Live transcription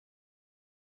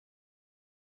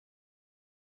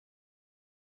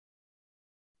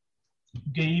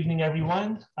Good evening,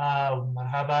 everyone.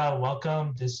 Marhaba,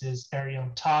 welcome. This is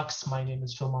Arion Talks. My name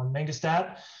is Philmon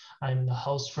Mengestat. I'm the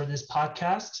host for this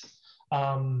podcast.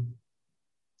 Um,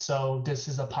 so this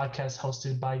is a podcast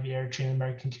hosted by the Eritrean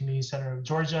American Community Center of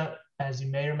Georgia. As you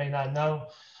may or may not know,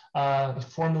 it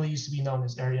formerly used to be known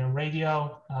as Arion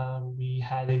Radio. We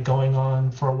had it going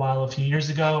on for a while a few years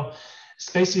ago. It's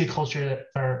basically a culture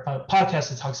or a podcast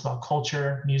that talks about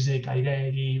culture, music,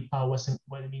 identity,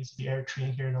 what it means to be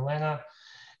Eritrean here in Atlanta,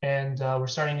 and we're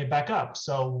starting it back up.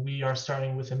 So we are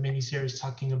starting with a mini series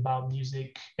talking about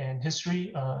music and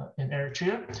history in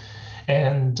Eritrea,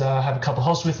 and have a couple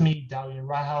hosts with me, Dawi and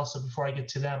Rahel. So before I get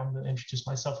to them, I'm going to introduce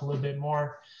myself a little bit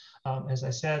more. As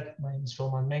I said, my name is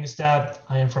Philmon Mengestab.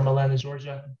 I am from Atlanta,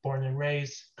 Georgia, born and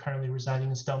raised, currently residing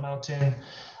in Stone Mountain.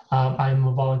 I'm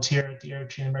a volunteer at the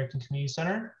Eritrean American Community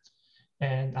Center,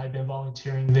 and I've been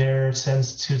volunteering there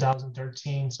since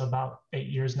 2013, so about 8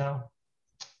 years now.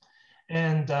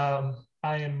 And I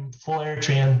am full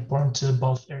Eritrean, born to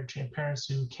both Eritrean parents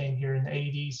who came here in the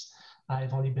 80s.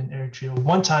 I've only been Eritrea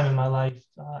one time in my life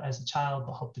as a child,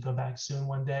 but hope to go back soon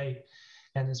one day.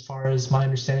 And as far as my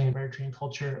understanding of Eritrean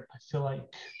culture, I feel like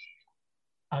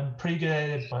I'm pretty good at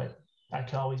it, but I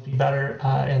could always be better.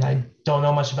 And I don't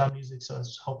know much about music, so I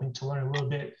was hoping to learn a little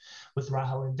bit with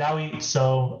Rahel and Dawi.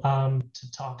 So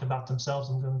to talk about themselves,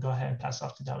 I'm going to go ahead and pass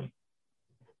off to Dawi.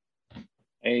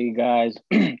 Hey guys,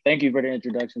 thank you for the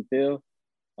introduction, Phil.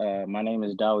 My name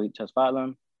is Dawit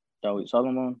Tesfatlam, Dawit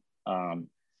Solomon. I'm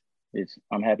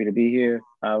happy to be here.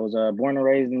 I was born and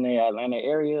raised in the Atlanta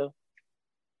area.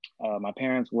 My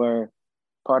parents were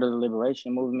part of the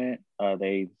liberation movement.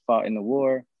 They fought in the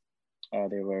war.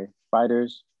 They were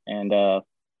fighters, and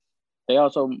they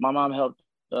also. My mom helped.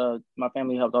 My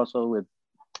family helped also with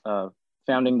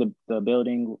founding the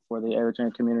building for the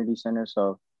Eritrean Community Center.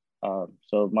 So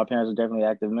my parents are definitely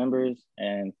active members,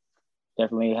 and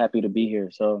definitely happy to be here.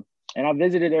 So, and I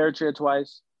visited Eritrea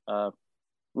twice.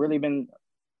 Really been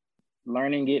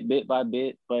learning it bit by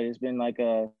bit, but it's been like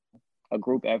a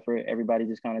group effort. Everybody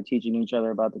just kind of teaching each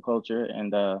other about the culture,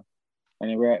 and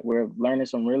we're learning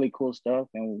some really cool stuff,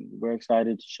 and we're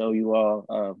excited to show you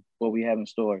all what we have in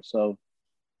store. So,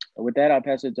 with that, I'll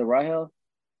pass it to Rahel,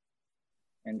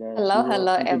 and she will Hello, introduce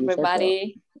herself.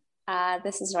 everybody.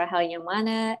 This is Rahel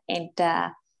Yamana, and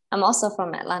I'm also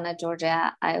from Atlanta,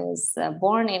 Georgia. I was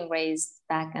born and raised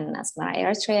back in Asmara,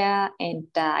 Eritrea, and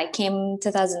I came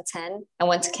 2010. I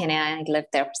went to Kenya and I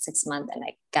lived there for 6 months, and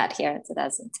I got here in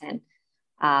 2010.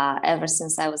 Ever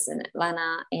since I was in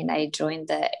Atlanta, and I joined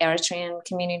the Eritrean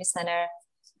Community Center.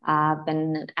 I've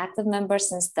been an active member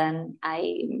since then.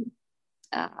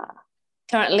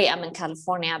 Currently I'm in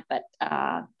California, but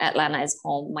Atlanta is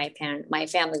home. My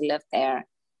family lived there,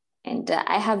 and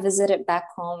I have visited back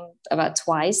home about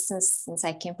twice since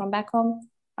I came from back home.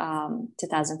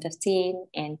 2015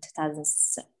 and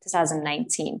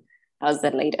 2019. That was the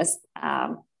latest.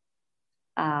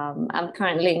 I'm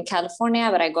currently in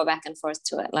California, but I go back and forth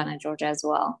to Atlanta, Georgia as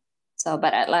well. So,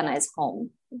 but Atlanta is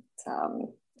home.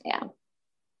 So, yeah.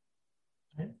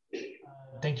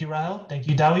 Thank you, Rahel. Thank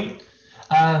you, Dawi.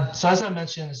 So as I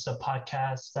mentioned, it's a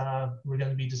podcast. We're going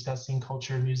to be discussing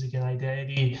culture, music, and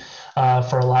identity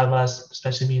for a lot of us,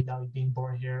 especially me and Dawi being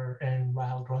born here and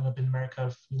Rahel growing up in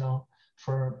America,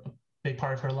 for a big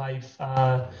part of her life.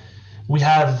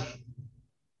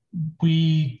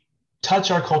 We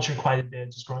touch our culture quite a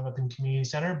bit just growing up in community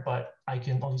center, but I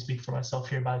can only speak for myself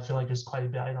here, but I feel like there's quite a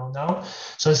bit I don't know.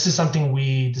 So this is something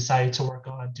we decided to work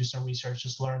on, do some research,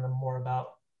 just learn more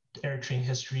about Eritrean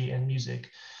history and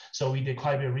music. So we did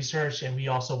quite a bit of research, and we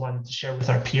also wanted to share with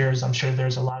our peers. I'm sure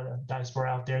there's a lot of diaspora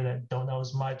out there that don't know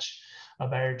as much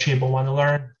about Eritrea but want to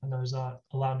learn. I know there's a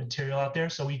lot of material out there.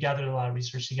 So we gathered a lot of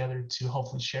research together to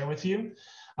hopefully share with you.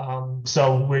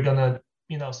 So we're gonna,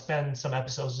 spend some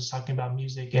episodes just talking about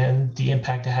music and the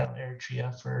impact it had on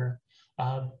Eritrea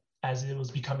as it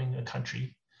was becoming a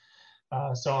country.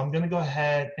 So I'm gonna go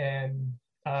ahead and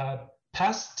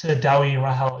pass to Dawi and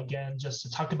Rahel again, just to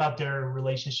talk about their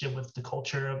relationship with the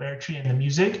culture of Eritrea and the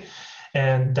music.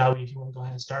 And Dawi, if you want to go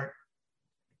ahead and start.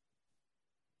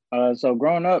 So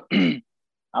growing up,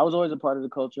 I was always a part of the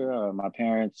culture. My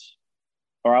parents,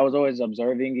 or I was always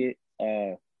observing it.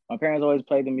 My parents always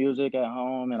played the music at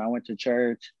home, and I went to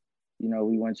church.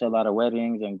 We went to a lot of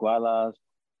weddings and gualas.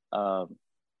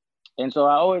 And so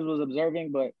I always was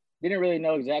observing, but didn't really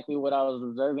know exactly what I was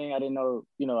observing. I didn't know,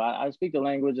 I speak the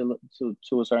language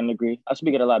to a certain degree. I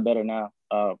speak it a lot better now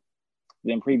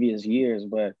than previous years,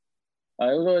 but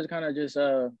it was always kind of just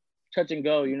touch and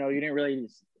go. You didn't really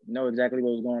know exactly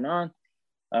what was going on.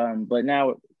 But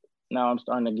now I'm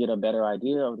starting to get a better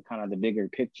idea of the kind of the bigger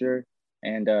picture.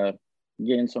 And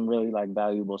getting some really like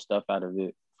valuable stuff out of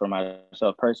it for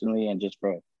myself personally, and just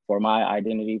for my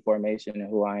identity formation and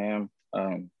who I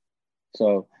am.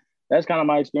 So that's kind of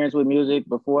my experience with music.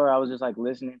 Before, I was just like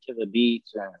listening to the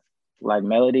beats and like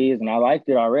melodies, and I liked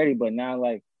it already. But now,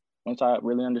 like once I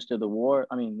really understood the war,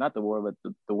 I mean not the war,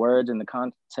 but the words and the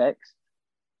context,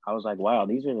 I was like, wow,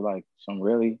 these are like some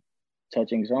really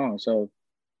touching songs. So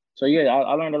yeah,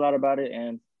 I learned a lot about it,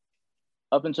 and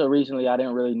up until recently, I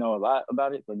didn't really know a lot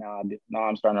about it, but now I do. Now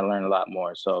I'm starting to learn a lot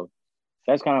more. So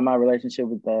that's kind of my relationship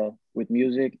with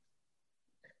music.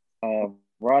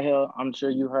 Rahel, I'm sure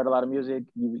you heard a lot of music.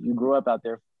 You grew up out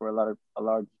there for a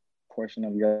large portion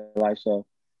of your life. So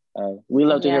we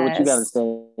love to hear what you got to Yes.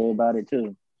 say about it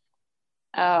too.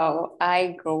 Oh,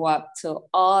 I grew up to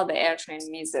all the Eritrean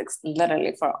musics,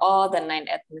 literally for all the nine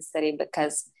ethnicity,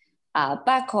 because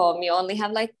back home you only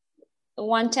have like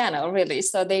one channel really.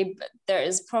 So there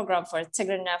is program for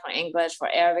Tigrinya, for English, for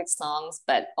Arabic songs,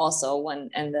 but also when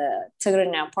in the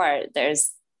Tigrinya part,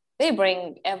 they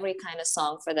bring every kind of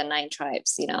song for the nine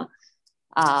tribes,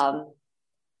 um,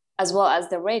 as well as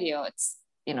the radio. It's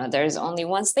there's only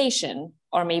one station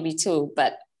or maybe two,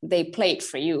 but they play it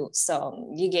for you, so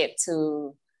you get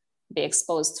to be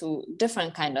exposed to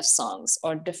different kind of songs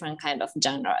or different kind of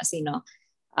genres.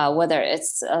 Whether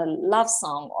it's a love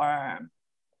song or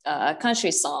a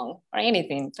country song or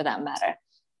anything for that matter.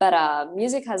 But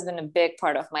music has been a big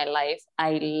part of my life.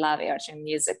 I love Eritrean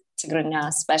music, Tigrinya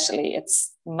especially.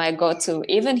 It's my go-to.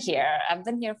 Even here, I've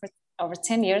been here for over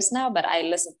 10 years now, but I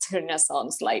listen to Tigrinya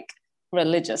songs like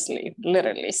religiously,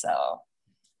 literally. So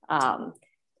um,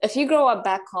 if you grow up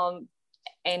back home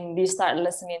and you start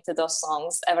listening to those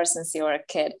songs ever since you were a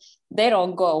kid, they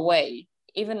don't go away.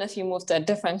 Even if you move to a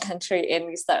different country and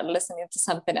you start listening to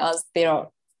something else, they don't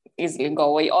easily go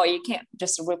away, or you can't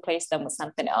just replace them with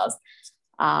something else,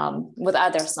 with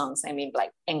other songs. I mean,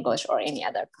 like English or any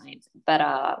other kind. But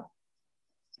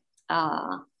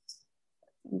uh,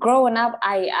 growing up,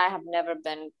 I have never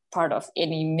been part of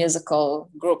any musical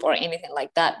group or anything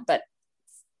like that. But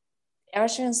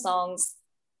Eritrean songs,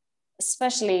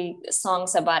 especially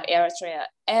songs about Eritrea,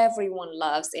 everyone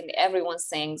loves and everyone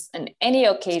sings on any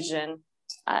occasion,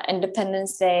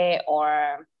 Independence Day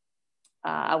or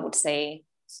I would say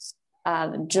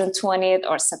June 20th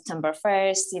or September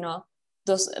 1st,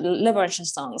 those liberation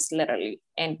songs, literally.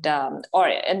 And or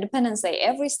Independence Day,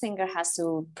 every singer has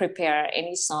to prepare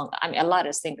any song. I mean, a lot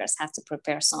of singers have to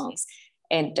prepare songs.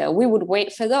 And we would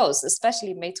wait for those,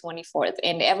 especially May 24th.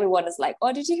 And everyone is like,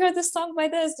 oh, did you hear this song by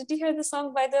this? Did you hear the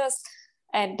song by this?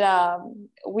 And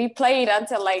we played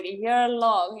until like a year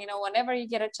long, whenever you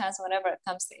get a chance, whenever it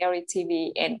comes to Eri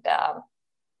TV. And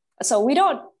so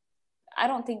I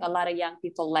don't think a lot of young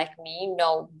people like me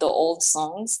know the old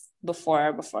songs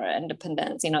before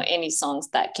independence, any songs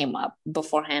that came up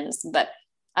beforehand. But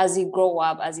as you grow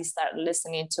up, as you start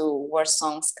listening to where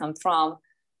songs come from,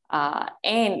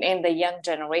 and in the young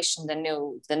generation, the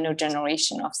new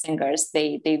generation of singers,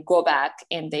 they go back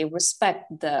and they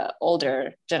respect the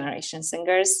older generation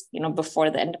singers, before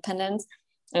the independence,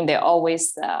 and they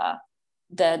always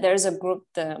there's a group.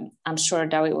 I'm sure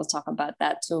Dawi will talk about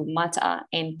that too, Mata,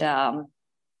 and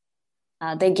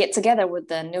they get together with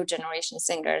the new generation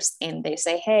singers and they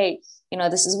say, hey,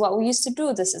 this is what we used to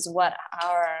do. This is what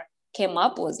our came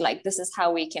up was like. This is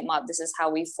how we came up. This is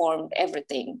how we formed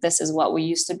everything. This is what we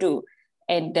used to do.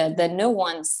 And the new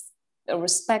ones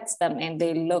respects them and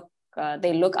they look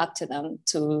up to them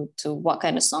to what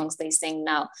kind of songs they sing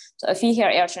now. So if you hear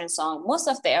Eritrean song, most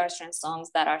of the Eritrean songs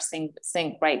that are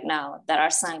sung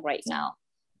right now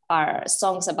are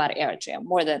songs about Eritrea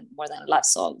more than love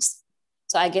songs.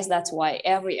 So I guess that's why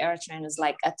every Eritrean is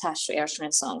like attached to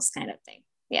Eritrean songs kind of thing.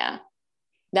 Yeah,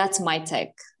 that's my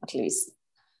take, at least.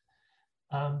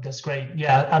 That's great.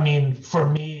 Yeah, I mean, for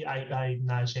me, I'm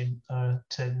not ashamed to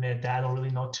admit that I don't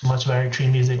really know too much about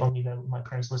Eritrean music, only that my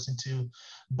parents listened to.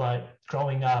 But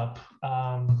growing up,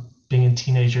 being a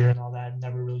teenager and all that,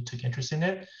 never really took interest in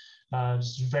it.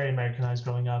 Just very Americanized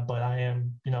growing up, but I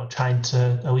am, trying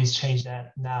to at least change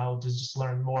that now to just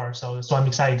learn more. So I'm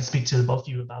excited to speak to both of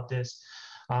you about this.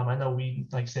 I know we,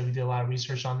 like I said, we did a lot of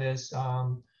research on this,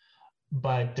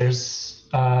 but there's,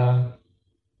 I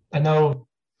know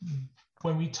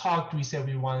when we talked, we said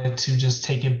we wanted to just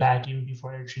take it back even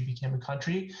before Eritrea became a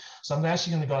country. So I'm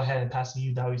actually going to go ahead and pass it to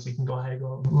you, Dawi, so you can go ahead and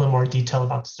go a little more detail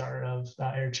about the start of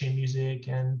Eritrean music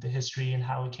and the history and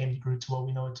how it came to grow to what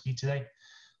we know it to be today.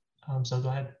 So go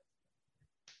ahead.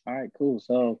 All right, cool.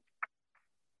 So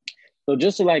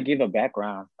just to like give a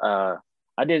background, I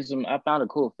found a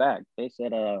cool fact. They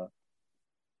said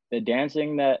the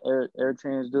dancing that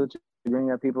Eritreans do to bring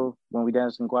up people when we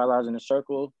dance in Kawailas in a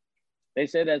circle, they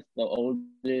say that's the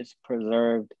oldest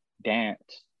preserved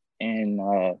dance in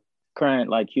current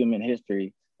like human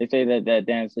history. They say that that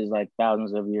dance is like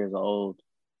thousands of years old,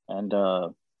 and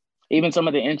even some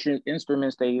of the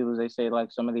instruments they use, they say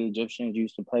like some of the Egyptians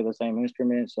used to play the same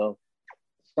instruments. So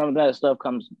some of that stuff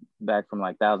comes back from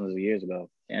like thousands of years ago,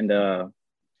 and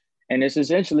it's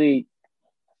essentially,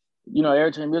 you know,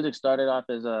 Eritrean music started off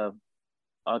as a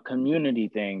community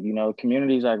thing. You know,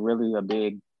 community is like really a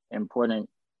big important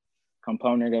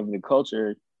component of the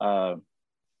culture.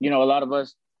 You know, a lot of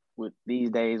us with these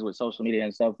days with social media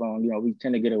and cell phone, you know, we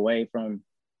tend to get away from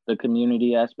the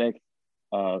community aspect.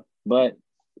 But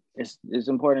it's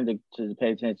important to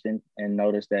pay attention and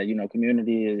notice that, you know,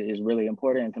 community is really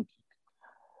important. And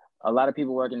a lot of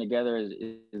people working together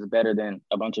is better than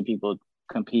a bunch of people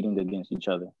competing against each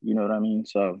other. You know what I mean?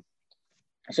 So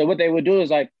what they would do is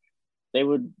like, they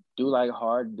would do like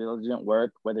hard, diligent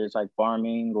work, whether it's like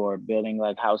farming or building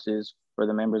like houses for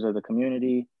the members of the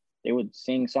community. They would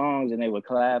sing songs and they would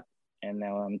clap, and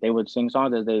they would sing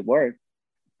songs as they worked,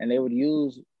 and they would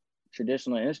use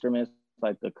traditional instruments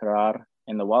like the karar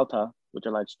and the walta, which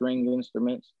are like string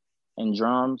instruments, and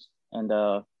drums, and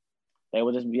they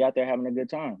would just be out there having a good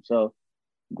time. So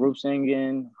group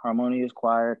singing, harmonious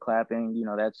choir, clapping, you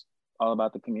know, that's all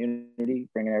about the community,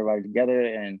 bringing everybody together.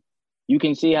 And you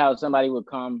can see how somebody would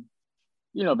come,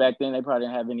 you know, back then they probably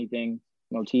didn't have anything,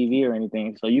 no TV or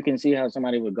anything. So you can see how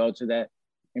somebody would go to that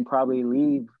and probably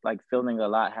leave like feeling a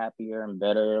lot happier and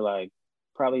better, like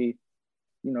probably,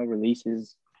 you know,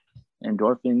 releases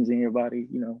endorphins in your body,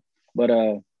 you know.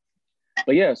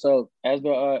 But yeah, so as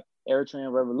the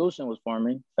Eritrean Revolution was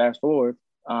forming, fast forward,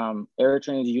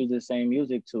 Eritreans used the same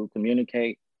music to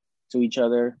communicate to each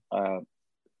other.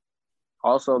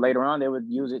 Also, later on, they would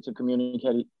use it to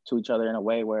communicate to each other in a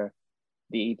way where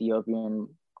the Ethiopian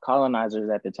colonizers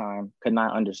at the time could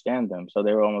not understand them. So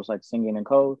they were almost like singing in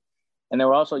code. And they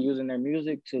were also using their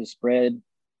music to spread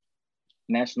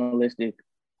nationalistic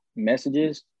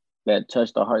messages that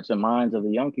touched the hearts and minds of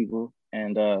the young people.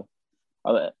 And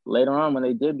later on, when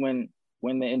they did win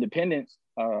the independence,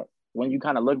 when you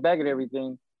kind of look back at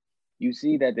everything, you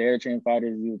see that the Eritrean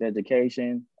fighters used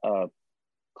education,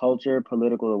 culture,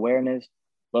 political awareness,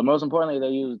 but most importantly,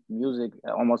 they used music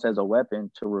almost as a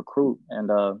weapon to recruit. And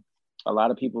a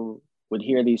lot of people would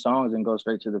hear these songs and go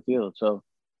straight to the field. So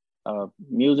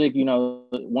music, you know,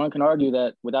 one can argue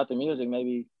that without the music,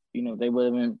 maybe, you know, they would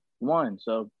have been won.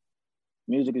 So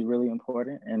music is really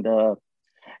important.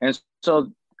 And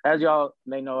so as y'all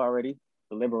may know already,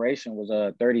 the liberation was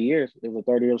 30 years. It was a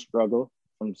 30-year struggle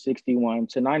from 61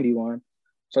 to 91.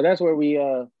 So that's where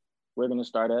we're going to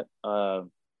start at.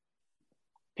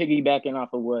 Piggybacking off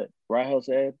of what Rahel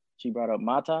said, she brought up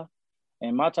Mata.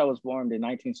 And Mata was formed in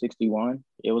 1961.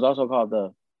 It was also called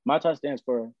the Mata stands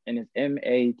for, and it's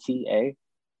MATA,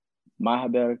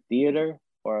 Mahaber Theater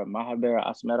or Mahaber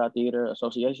Asmara Theater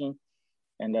Association.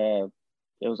 And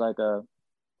it was like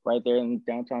right there in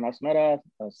downtown Asmara,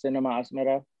 Cinema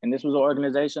Asmara. And this was an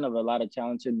organization of a lot of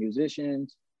talented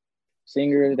musicians,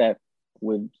 singers that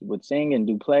would sing and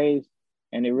do plays.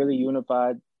 And it really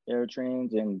unified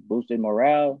Eritreans and boosted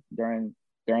morale during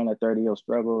the 30-year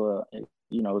struggle.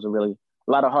 You know, it was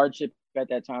a lot of hardship at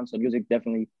that time. So music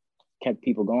definitely kept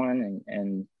people going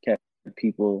and kept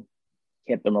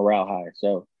the morale high.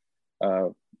 So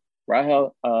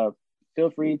Rahel, feel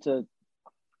free to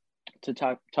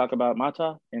talk about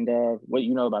Mata and what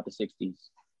you know about the 60s.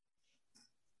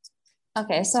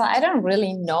 Okay, so I don't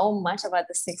really know much about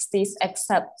the 60s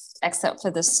except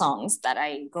for the songs that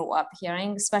I grew up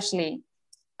hearing, especially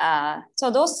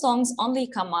so those songs only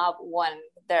come up when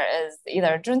there is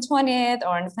either June 20th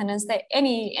or Independence Day,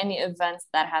 any events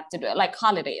that have to do like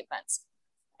holiday events.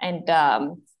 And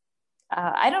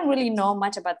I don't really know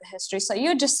much about the history. So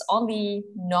you just only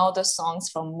know the songs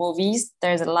from movies.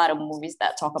 There's a lot of movies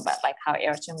that talk about like how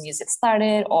Eritrean music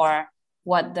started or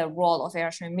what the role of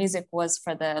Eritrean music was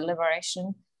for the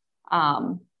liberation.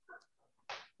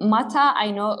 Mata,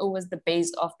 I know it was the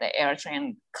base of the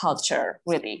Eritrean culture,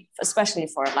 really, especially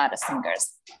for a lot of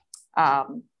singers.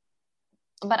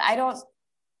 But I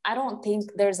don't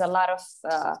think there's a lot of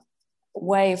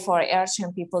way for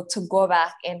Eritrean people to go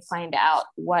back and find out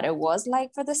what it was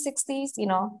like for the 60s, you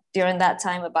know, during that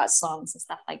time about songs and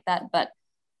stuff like that. But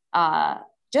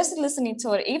just listening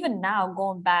to it, even now,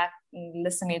 going back and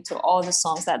listening to all the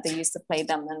songs that they used to play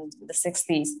them in the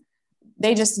 60s,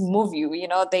 they just move you, you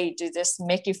know, they just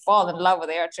make you fall in love with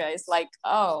Eritrea. It's like,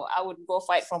 oh, I would go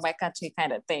fight for my country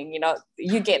kind of thing. You know,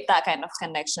 you get that kind of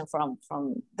connection from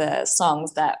the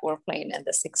songs that were playing in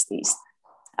the 60s.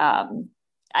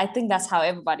 I think that's how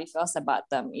everybody feels about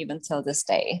them, even till this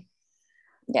day.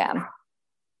 Yeah.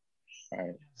 All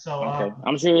right. So okay,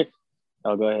 I'm sure.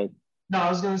 Oh, go ahead. No, I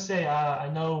was gonna say I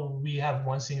know we have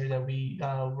one singer that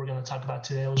we're gonna talk about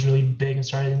today. It was really big and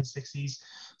started in the '60s.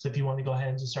 So if you want to go ahead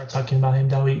and just start talking about him,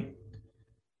 Dawit.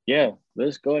 Yeah,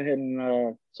 let's go ahead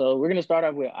and so we're gonna start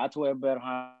off with Atwe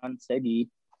Berhan Segi.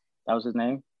 That was his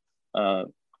name.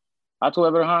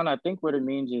 Atwe Berhan, I think what it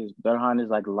means is Berhan is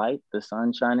like light, the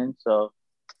sun shining. So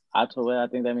Atwe, I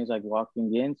think that means like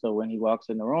walking in. So when he walks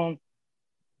in the room,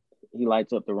 he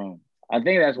lights up the room. I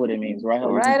think that's what it means, right?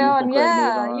 Right on.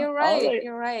 Yeah, you're right. Like,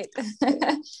 you're right.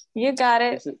 You got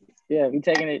it. Yeah, we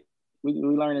taking it. We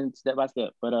learning step by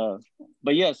step. But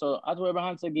yeah. So Atwe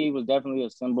Berhan Segi was definitely a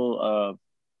symbol of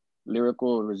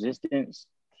lyrical resistance.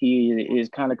 He is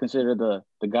kind of considered the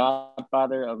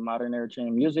godfather of modern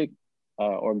Eritrean music,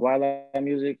 or Gwaila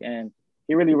music, and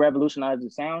he really revolutionized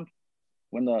the sound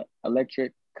when the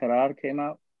electric karar came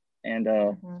out. And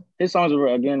his songs were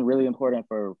again really important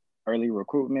for early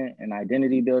recruitment and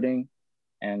identity building.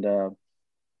 And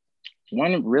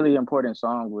one really important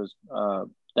song was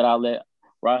that I'll let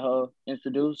Rahel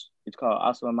introduce. It's called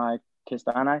Aslamai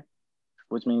Kistanai,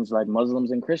 which means like Muslims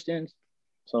and Christians.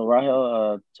 So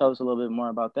Rahel, tell us a little bit more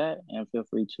about that, and feel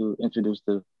free to introduce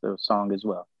the song as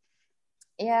well.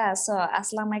 Yeah, so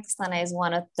Aslamai Kistanai is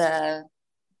one of the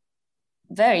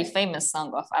very famous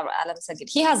song of Alam Sagid.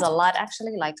 He has a lot,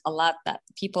 actually, like a lot that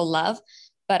people love,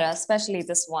 but especially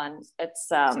this one. It's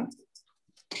sorry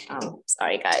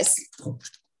guys.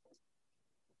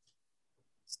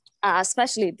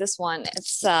 Especially this one.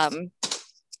 It's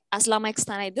Aslamai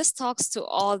Kistanai. This talks to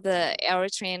all the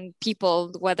Eritrean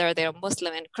people, whether they're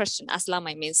Muslim and Christian.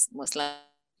 Aslamai means Muslim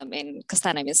and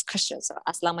Kistanai means Christian. So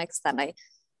Aslamai Kistanai.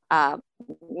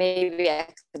 Maybe I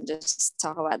can just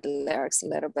talk about the lyrics a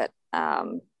little bit.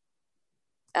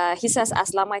 He says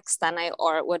Aslamai Kistanai,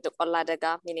 or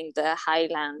Waddaga, meaning the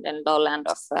highland and lowland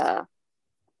of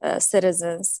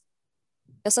citizens.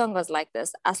 The song goes like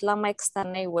this: Aslamai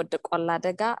Kistanai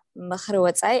Waddaga,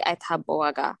 Makhruwatsai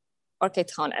Aithabowaga, or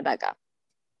Keithon Adaga.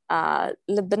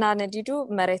 Libna Nadidu,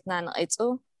 Meritna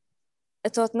Naitu,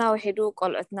 Etotna Hidu,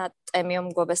 Kolotna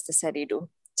Emium Gobes Sedidu.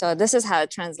 So this is how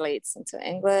it translates into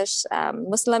English.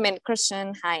 Muslim and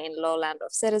Christian, high and low land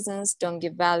of citizens, don't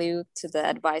give value to the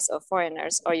advice of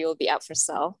foreigners or you'll be up for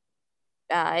sale.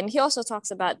 And he also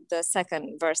talks about the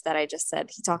second verse that I just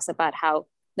said. He talks about how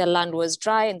the land was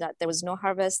dry and that there was no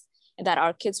harvest and that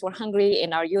our kids were hungry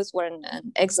and our youth were in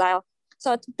exile.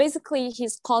 So basically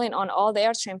he's calling on all the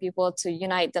Eritrean people to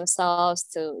unite themselves,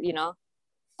 to,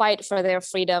 fight for their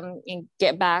freedom and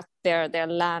get back their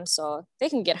land so they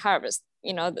can get harvest.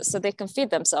 So they can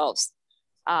feed themselves.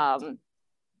 But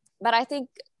I think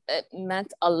it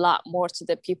meant a lot more to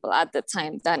the people at the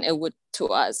time than it would to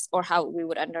us, or how we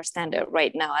would understand it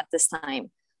right now at this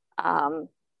time.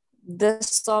 This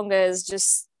song is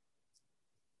just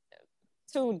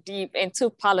too deep and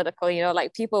too political,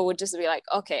 like people would just be like,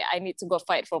 okay, I need to go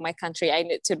fight for my country. I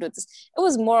need to do this. It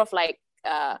was more of like,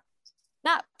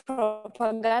 not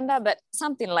propaganda, but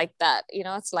something like that.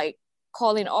 It's like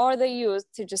calling all the youth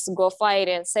to just go fight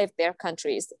and save their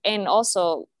countries, and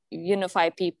also unify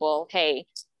people. Hey,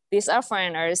 these are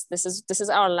foreigners. This is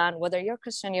our land. Whether you're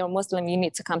Christian, you're Muslim, you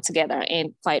need to come together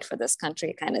and fight for this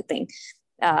country, kind of thing.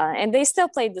 And they still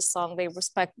played the song. They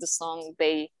respect the song.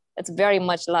 It's very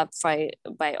much loved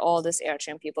by all these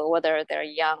Eritrean people, whether they're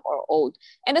young or old.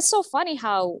 And it's so funny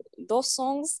how those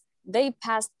songs, they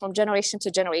passed from generation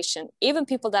to generation. Even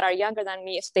people that are younger than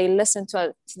me, if they listen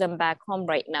to them back home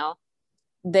right now,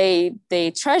 they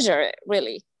treasure it,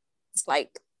 really. It's like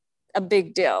a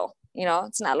big deal.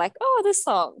 It's not like, oh, this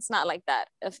song. It's not like that.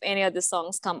 If any of the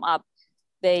songs come up,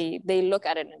 they look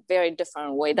at it in a very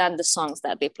different way than the songs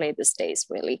that they play these days,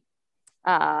 really.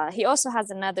 He also has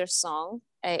another song.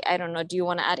 I don't know. Do you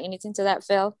want to add anything to that,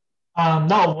 Phil?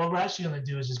 No, what we're actually going to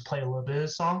do is just play a little bit of the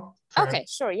song. Okay,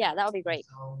 sure. Yeah, that would be great.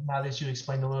 So now that you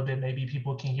explained a little bit, maybe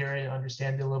people can hear it and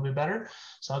understand it a little bit better.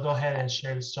 So I'll go ahead and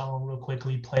share the song real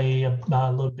quickly, play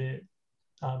a little bit,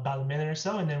 about a minute or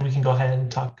so, and then we can go ahead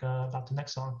and talk about the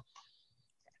next song.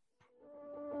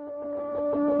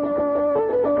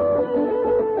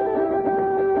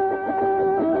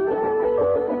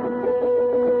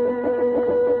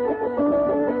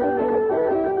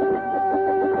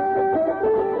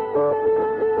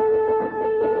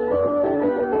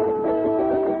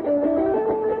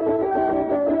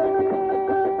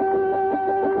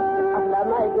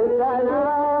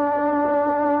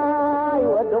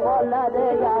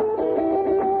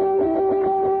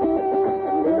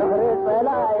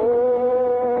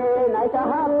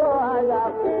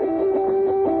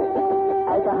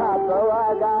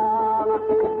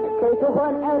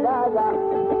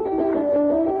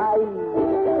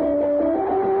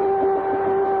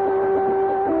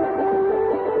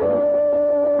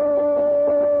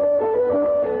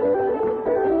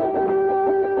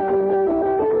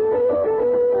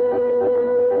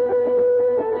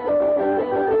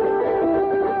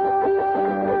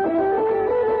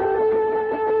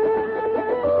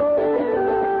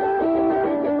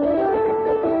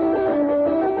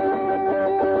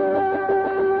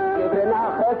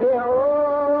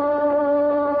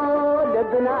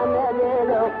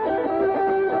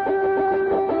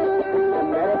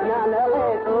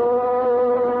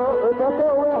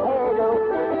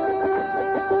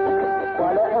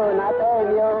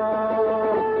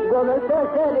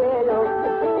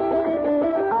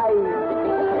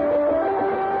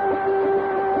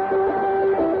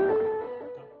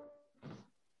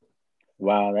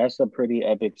 Wow, that's a pretty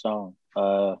epic song.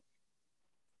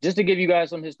 Just to give you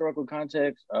guys some historical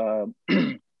context,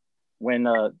 when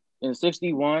in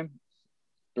 61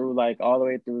 through like all the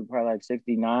way through probably like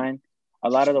 69, a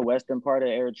lot of the western part of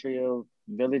Eritrea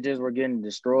villages were getting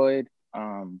destroyed.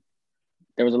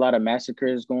 There was a lot of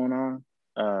massacres going on,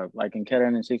 like in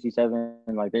Kettering in 67.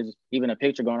 Like there's even a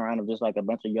picture going around of just like a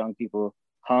bunch of young people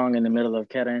hung in the middle of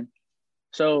Kettering.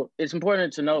 So it's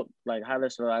important to note like Haile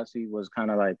Selassie was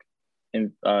kind of like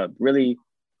really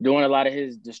doing a lot of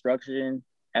his destruction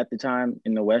at the time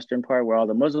in the western part where all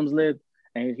the Muslims lived.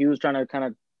 And he was trying to kind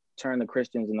of turn the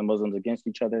Christians and the Muslims against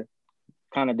each other,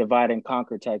 kind of divide and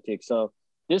conquer tactics. So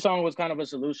this song was kind of a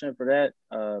solution for that.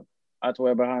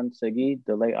 Atwe Berhan Segid,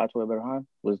 the late Atwe Berhan,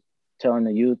 was telling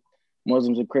the youth,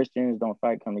 Muslims and Christians don't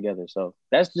fight, come together. So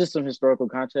that's just some historical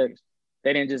context.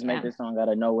 They didn't just make this song out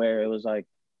of nowhere. It was like,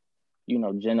 you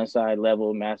know, genocide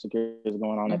level massacres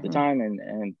going on at the time.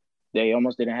 And they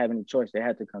almost didn't have any choice. They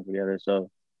had to come together. So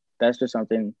that's just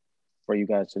something for you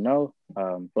guys to know.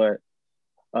 But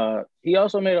he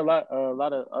also made a lot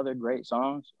of other great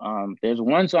songs. There's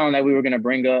one song that we were gonna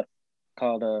bring up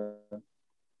called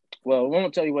well, we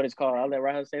won't tell you what it's called. I'll let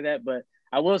Rahel say that, but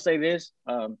I will say this.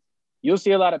 You'll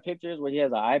see a lot of pictures where he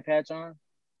has an eye patch on,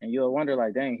 and you'll wonder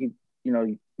like, dang, he, you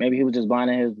know, maybe he was just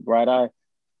blind in his right eye.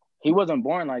 He wasn't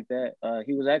born like that.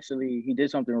 He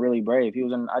did something really brave. He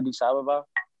was in Addis Ababa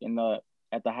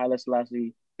at the Haile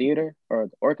Selassie Theater or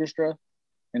orchestra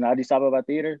in the Addis Ababa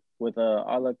Theater with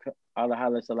all of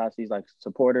Haile Selassie's like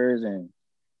supporters and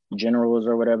generals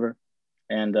or whatever.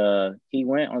 And he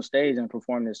went on stage and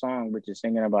performed this song, which is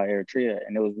singing about Eritrea.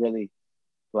 And it was really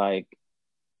like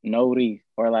nobody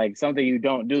or like something you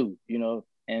don't do, you know.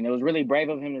 And it was really brave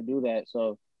of him to do that.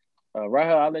 So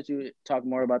Rahel, I'll let you talk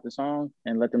more about the song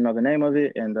and let them know the name of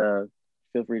it, and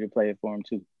feel free to play it for them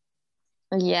too.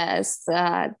 Yes,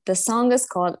 the song is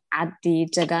called Adi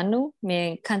Jaganu,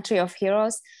 meaning country of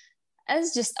heroes.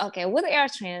 It's just okay with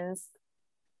Eritreans.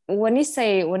 When you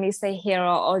say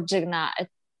hero or Jigna,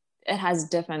 it has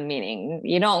different meaning.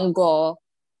 You don't go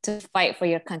to fight for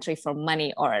your country for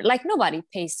money, or like nobody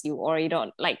pays you, or you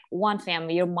don't like one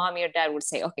family, your mom, your dad would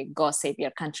say, okay, go save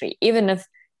your country, even if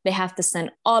they have to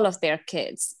send all of their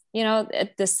kids. You know,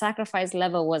 the sacrifice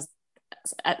level was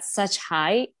at such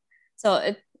high.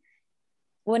 So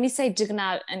when you say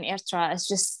Jigna in Eritrea, it's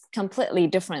just completely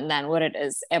different than what it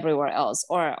is everywhere else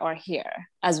or here,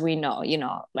 as we know. You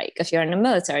know, like if you're in the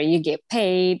military, you get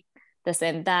paid, this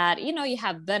and that. You know, you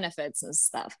have benefits and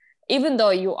stuff, even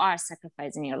though you are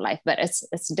sacrificing your life, but it's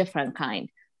a different kind.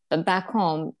 But back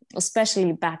home,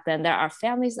 especially back then, there are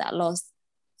families that lost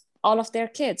all of their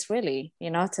kids, really,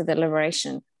 you know, to the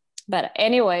liberation. But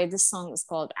anyway, this song is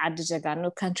called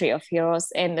Adijaganu, Country of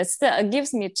Heroes, and it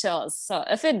gives me chills. So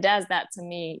if it does that to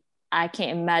me, I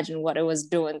can't imagine what it was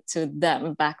doing to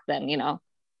them back then, you know.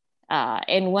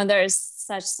 And when there's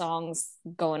such songs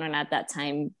going on at that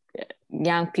time,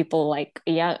 young people, like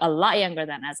a lot younger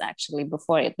than us actually,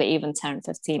 before they even turned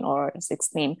 15 or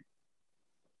 16,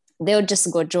 they would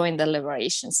just go join the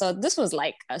liberation. So this was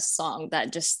like a song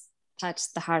that just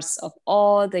touched the hearts of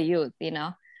all the youth, you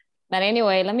know. But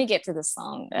anyway, let me get to the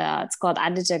song. It's called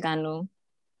Adijaganu.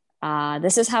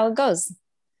 This is how it goes.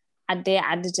 Ade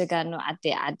Adijaganu,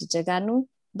 Ade Adijaganu,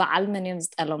 Ba'al Minim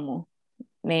Ztalamu.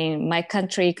 Meaning, my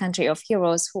country, country of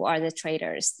heroes, who are the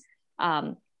traitors.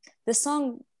 The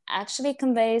song actually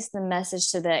conveys the message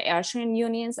to the Eritrean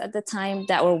unions at the time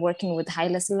that were working with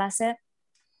Haile Selassie.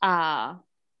 Sorry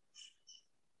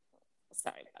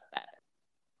about that.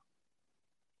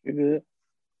 You're good.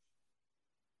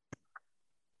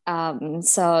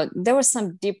 So there was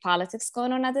some deep politics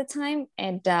going on at the time,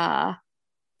 and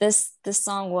this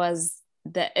song was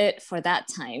it for that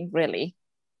time, really.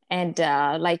 And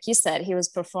like you said, he was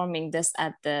performing this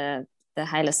at the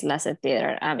Haile Selassie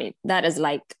Theater. I mean, that is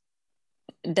like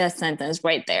death sentence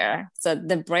right there. So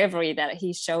the bravery that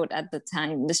he showed at the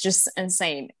time is just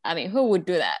insane. I mean, who would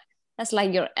do that? That's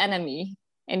like your enemy,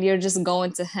 and you're just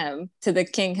going to him, to the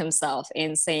king himself,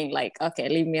 and saying like, okay,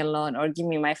 leave me alone, or give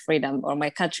me my freedom, or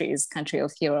my country is country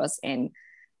of heroes and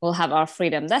we'll have our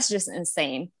freedom. That's just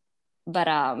insane. But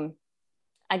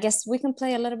I guess we can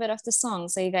play a little bit of the song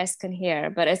so you guys can hear,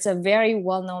 but it's a very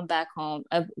well-known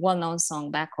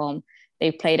song back home.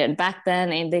 They played it back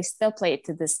then and they still play it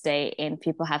to this day. And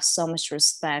people have so much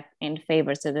respect and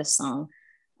favor to this song.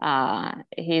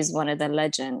 He's one of the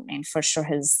legend, and for sure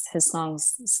his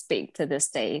songs speak to this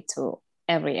day to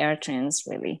every Eritreans,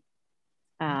 really.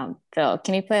 Phil,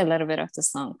 can you play a little bit of the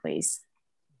song, please?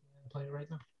 Play it right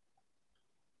now.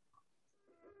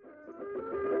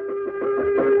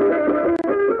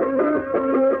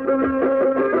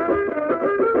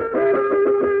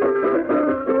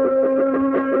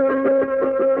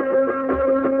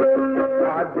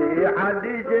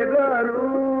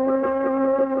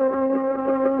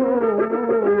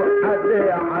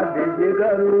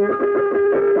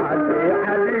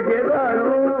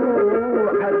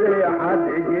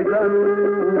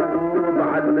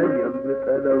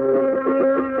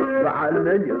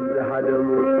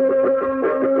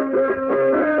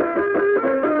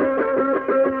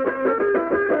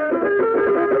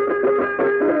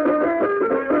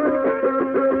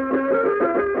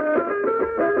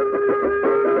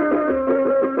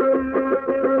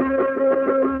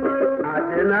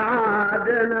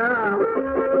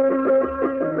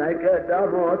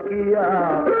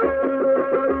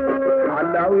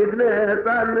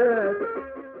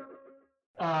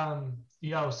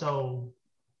 So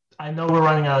I know we're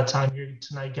running out of time here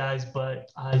tonight, guys, but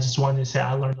I just wanted to say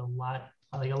I learned a lot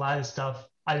of stuff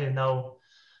I didn't know.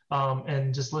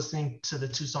 And just listening to the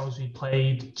two songs we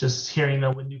played, just hearing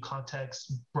them with new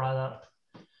context brought up,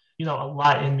 a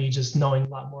lot in me, just knowing a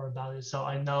lot more about it. So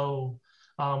I know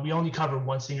we only covered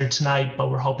one singer tonight, but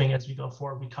we're hoping as we go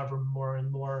forward, we cover more and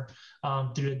more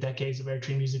through the decades of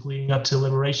Eritrean music leading up to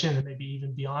liberation and maybe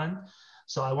even beyond.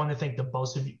 So I want to thank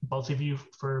both of you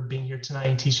for being here tonight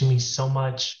and teaching me so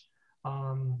much.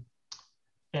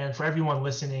 And for everyone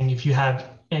listening, if you have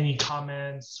any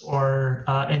comments or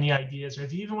any ideas, or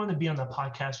if you even want to be on the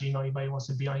podcast, or anybody wants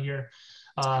to be on here,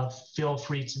 feel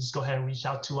free to just go ahead and reach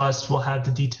out to us. We'll have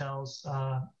the details,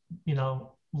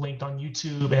 linked on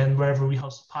YouTube and wherever we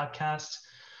host the podcast.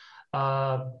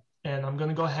 And I'm going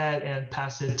to go ahead and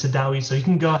pass it to Dowie, so you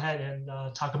can go ahead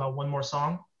and talk about one more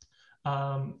song.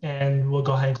 And we'll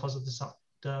go ahead and close up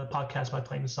the podcast by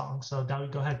playing the song. So Dowie,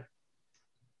 go ahead.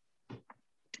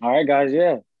 All right, guys.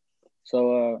 Yeah.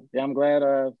 So I'm glad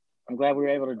we were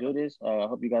able to do this. I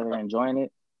hope you guys are enjoying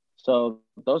it. So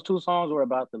those two songs were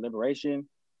about the liberation,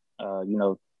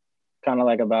 kind of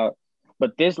like about,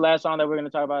 but this last song that we're going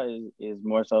to talk about is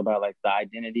more so about like the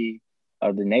identity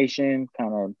of the nation,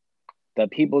 kind of the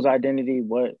people's identity.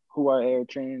 Who are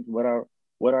Eritreans? What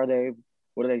are they?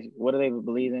 What do they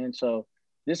believe in? So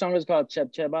this song is called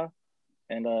Chep Cheba.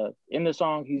 And in the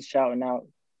song, he's shouting out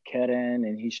Keren,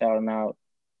 and he's shouting out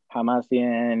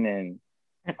Hamasien and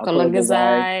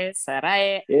Kologazai,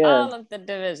 Sarai, all of the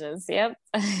divisions. Yep.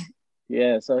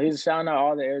 Yeah, so he's shouting out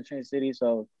all the Eritrean cities.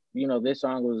 So, this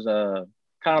song was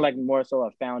kind of like more so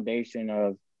a foundation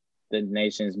of the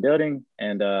nation's building.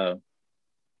 And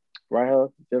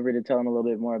Rahel, feel free to tell him a little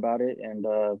bit more about it. And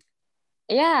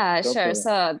yeah, sure.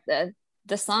 So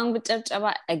the song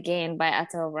again by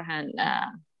Ato Burhan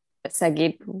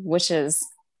Sagid, which is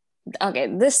okay.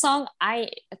 This song,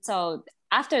 so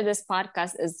after this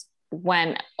podcast is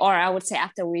when, or I would say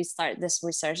after we start this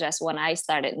research, that's when I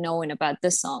started knowing about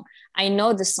this song. I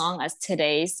know the song as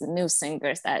today's new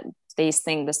singers that they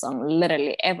sing the song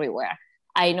literally everywhere.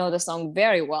 I know the song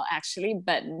very well, actually,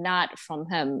 but not from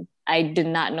him. I did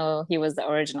not know he was the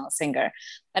original singer.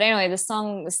 But anyway, the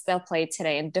song is still played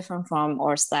today in different form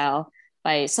or style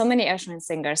by so many Eritrean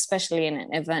singers, especially in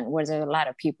an event where there's a lot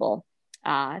of people.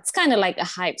 It's kind of like a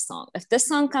hype song. If this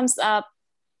song comes up,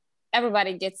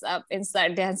 everybody gets up and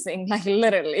start dancing, like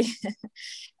literally.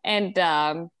 And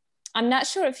I'm not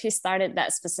sure if he started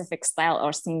that specific style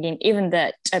or singing, even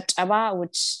the chab,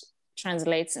 which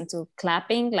translates into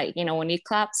clapping, like, when you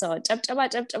clap. So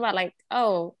chab, like,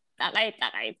 oh, that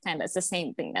kind of, it's the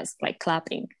same thing as like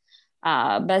clapping.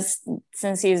 But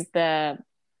since he's the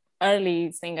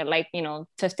early singer, like,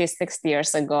 50, 60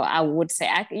 years ago, I would say,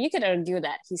 you could argue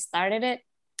that he started it,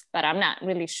 but I'm not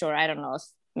really sure. I don't know if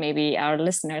maybe our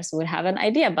listeners would have an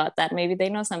idea about that. Maybe they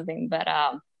know something. But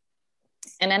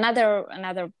and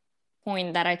another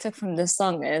point that I took from this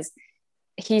song is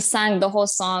he sang the whole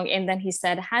song and then he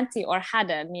said Hanti or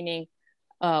Hada, meaning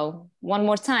one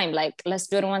more time, like let's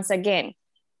do it once again.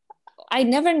 I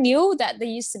never knew that they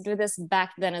used to do this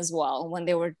back then as well, when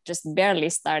they were just barely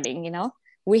starting,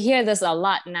 We hear this a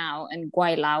lot now in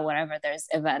Gwaila, wherever there's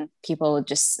event,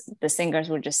 the singers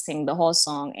would just sing the whole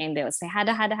song and they would say,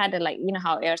 Hada, Hada, Hada, like,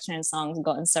 how Eritrean songs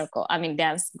go in circle.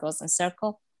 Dance goes in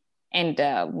circle. And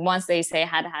once they say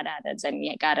Hada, Hada, Hada, then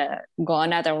you gotta go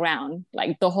another round,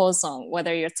 like the whole song,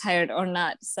 whether you're tired or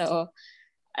not. So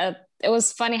it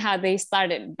was funny how they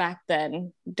started back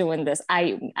then doing this.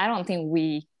 I don't think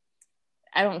we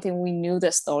knew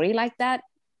the story like that.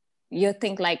 You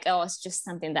think like, oh, it's just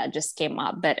something that just came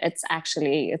up, but it's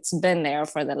been there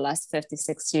for the last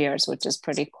 56 years, which is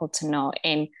pretty cool to know.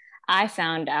 And I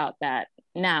found out that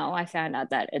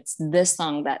it's this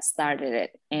song that started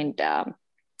it. And I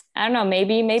don't know,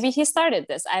 maybe he started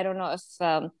this. I don't know if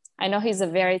I know he's a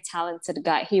very talented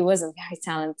guy. He was a very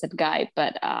talented guy,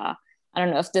 but I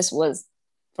don't know if this was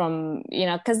from,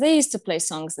 because they used to play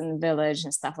songs in the village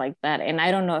and stuff like that. And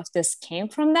I don't know if this came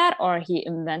from that or he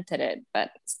invented it. But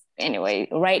anyway,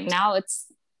 right now it's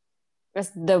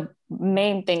the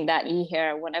main thing that you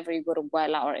hear whenever you go to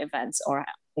Guayla or events or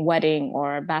wedding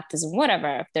or baptism,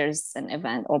 whatever. If there's an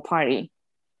event or party,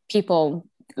 people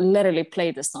literally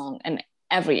play the song in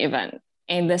every event.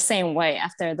 In the same way,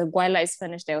 after the Guayla is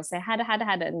finished, they will say hada hada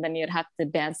hada, and then you'd have to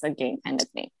dance again, kind of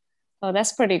thing. So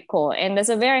that's pretty cool. And it's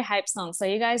a very hype song. So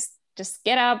you guys just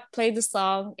get up, play the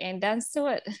song, and dance to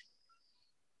it.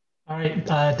 All right.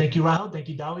 Thank you, Rahel. Thank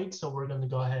you, Dawit. So we're going to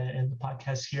go ahead and end the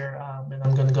podcast here. And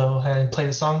I'm going to go ahead and play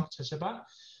the song, Chashaba.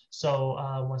 So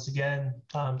once again,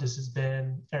 this has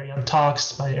been Ereum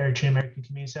Talks by Eritrea American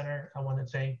Community Center. I want to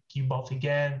thank you both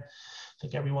again.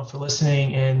 Thank everyone for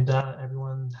listening, and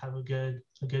everyone have a good,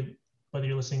 whether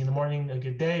you're listening in the morning, a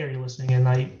good day, or you're listening at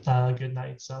night, a good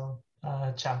night. So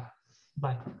ciao.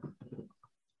 Bye.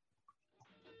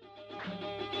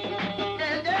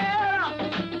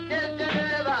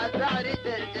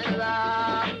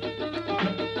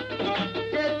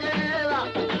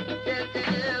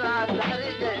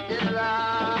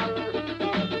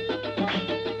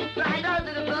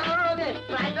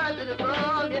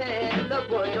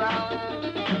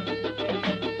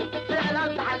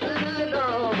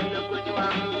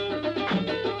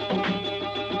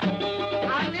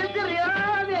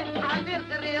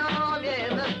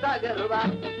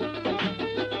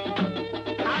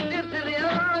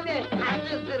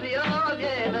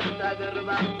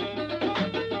 Bye.